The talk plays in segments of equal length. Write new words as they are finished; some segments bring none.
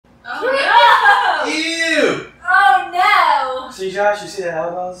See, Josh, you see the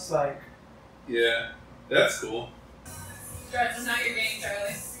elbows? Like. Yeah, that's cool. Drugs is not your game,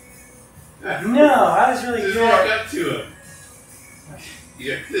 Charlie. No, I was really just good. walk up to him.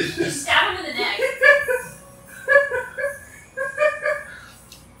 Yeah, Just stab him in the neck.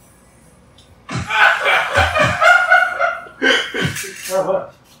 Oh,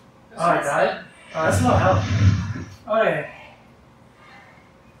 what? Oh, I died? Oh, that's no help. Okay.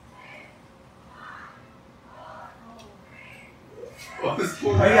 Oh,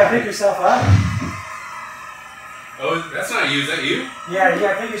 you gotta pick yourself up? Oh, that's not you, is that you? Yeah, you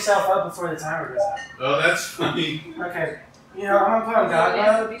gotta pick yourself up before the timer goes out. Oh, that's funny. Okay. You know, I'm gonna put on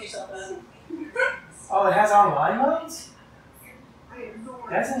God mode. Oh, it has online modes?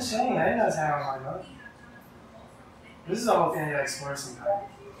 That's insane. I didn't know it had online mode. This is the whole thing I gotta explore sometime.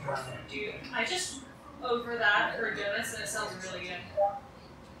 Dude, I just over that for Jonas and it sounds really good.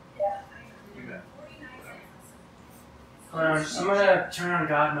 Hold on, I'm gonna turn on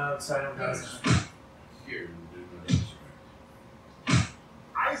God mode so I don't go. Here.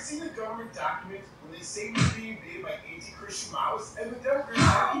 I've seen the government documents when they say we're being invaded by anti-Christian Maoists, and the Democrats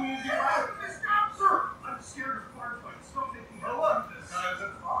are community violence. Stop, sir! I'm scared of firefights. Don't make me help. Oh, look, this guy's a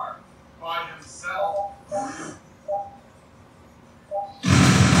car by himself.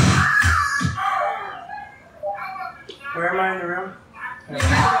 Where am I in the room? I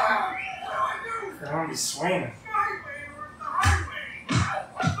want to be swinging.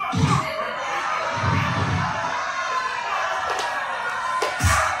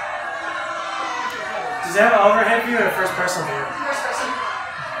 Does that have an overhead view or a first person view? First person.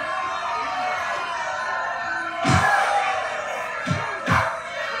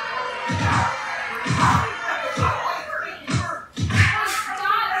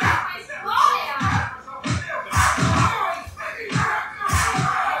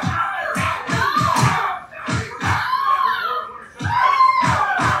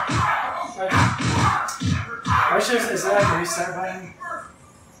 Is that like a restart button?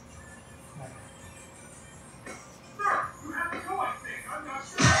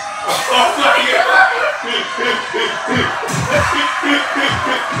 Oh my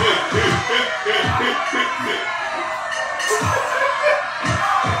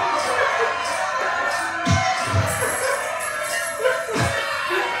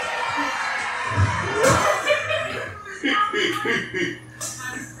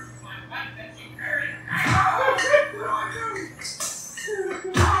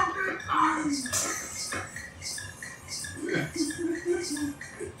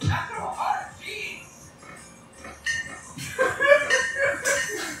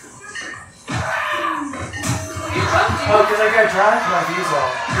Oh, because I got dropped my views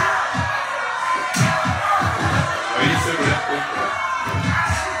all. Why are you sobered up quickly?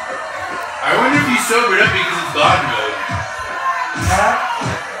 I wonder if you sobered up because it's God mode.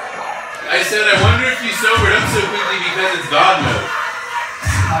 Huh? I said I wonder if you sobered up so quickly because it's God mode.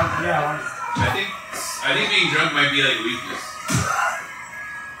 Yeah. I think being drunk might be like weakness.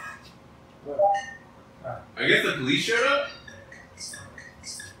 I guess the police showed up?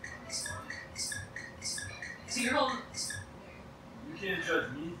 So you're holding. You can't judge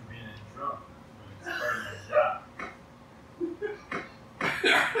me for being drunk when it's part of my job.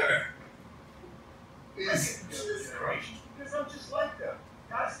 Jesus Christ. Because I'm just like them.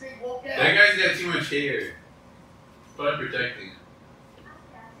 Gotta stay woke out. That guy's got too much hair. It's probably protecting him.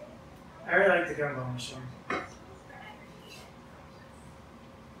 I really like the gumball machine.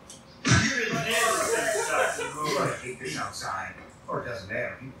 You want to keep this outside, or it doesn't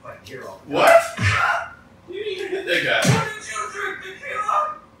matter. People fight here all the time. What? You didn't even hit that guy. Why did you drink tequila?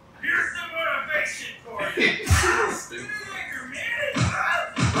 Here's some motivation for you. Stupid. You're mad.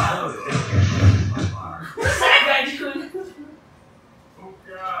 What's that guy doing? Oh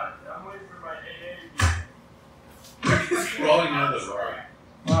God, I'm waiting for my AA meeting. He's crawling out of the bar.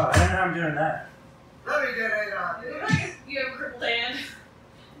 Wow, I don't know how I'm doing that. Let me get it on this. You have a crippled hand.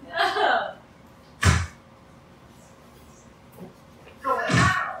 No. Go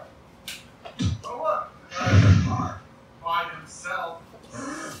now. Oh look, the guy's in the car by himself.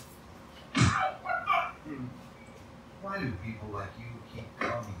 Why do people like you keep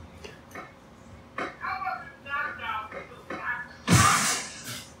coming here? How about the knockdown with the black?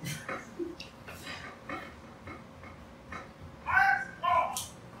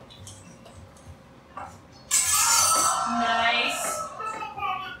 Nice.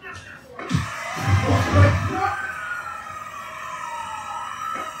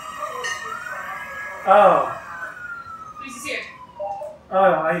 Oh. Police is here.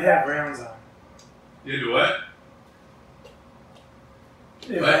 Oh, I have rounds on. You do what?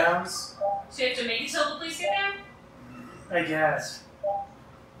 The What? rounds? So you have to make it till the police get there? I guess.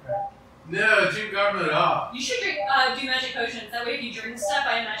 No, drink goblet it off. You should drink, do magic potions. That way if you drink stuff,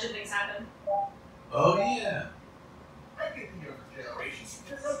 I imagine things happen. Oh, yeah. I get the younger generation.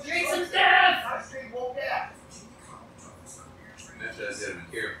 Drink some stuff! I stay woke out. That's why I said be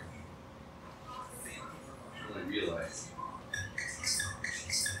careful. I only realized.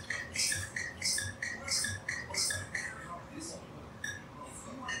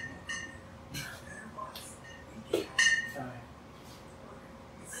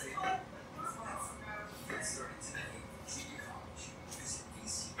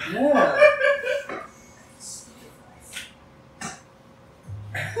 Yeah.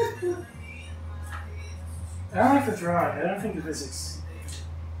 I don't like the drawing. I don't think the physics.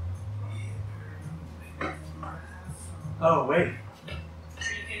 Oh, wait. Are you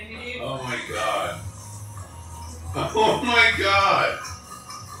kidding me, dude? Oh my god. Oh my god.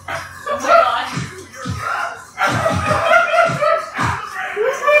 Oh my god.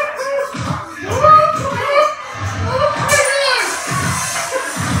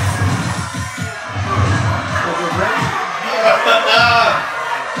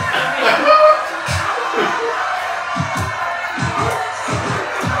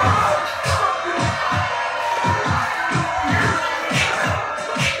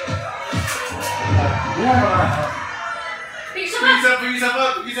 Pick yourself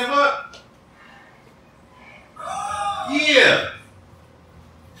up, pick yourself up. Yeah.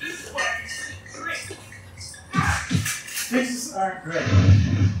 Fixes aren't great.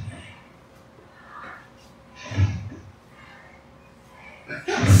 I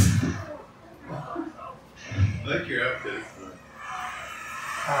like your outfit.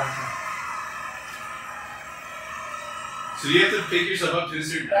 So you have to pick yourself up to a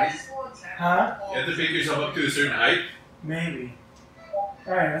certain height? Huh? You have to pick yourself up to a certain height? Maybe.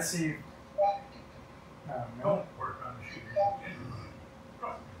 Alright, let's see. Oh, no.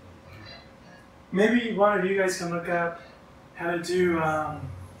 Maybe one of you guys can look up how to do, how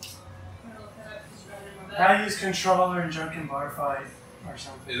to use controller in Drunkn Bar Fight or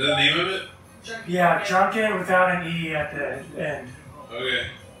something. Is that the name of it? Yeah, Drunkn without an E at the end. Okay.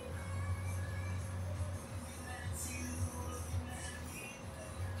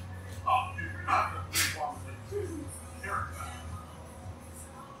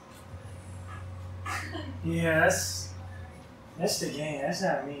 Yeah, that's the game. That's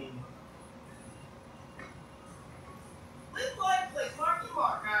not me. Live life like Marky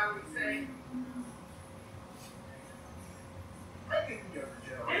Mark, I would say. I get the younger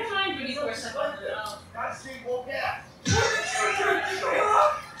generation. I don't mind when you pour stuff on the mouth. I stay woke out.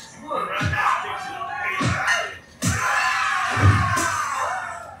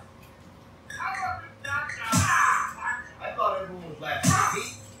 I thought everyone was laughing at me.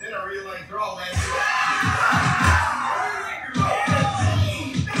 Then I realized they're all laughing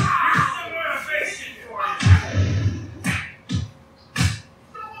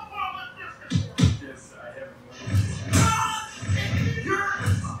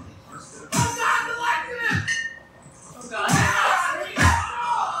Oh god.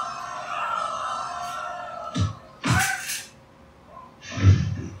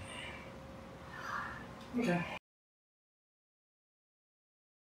 Okay.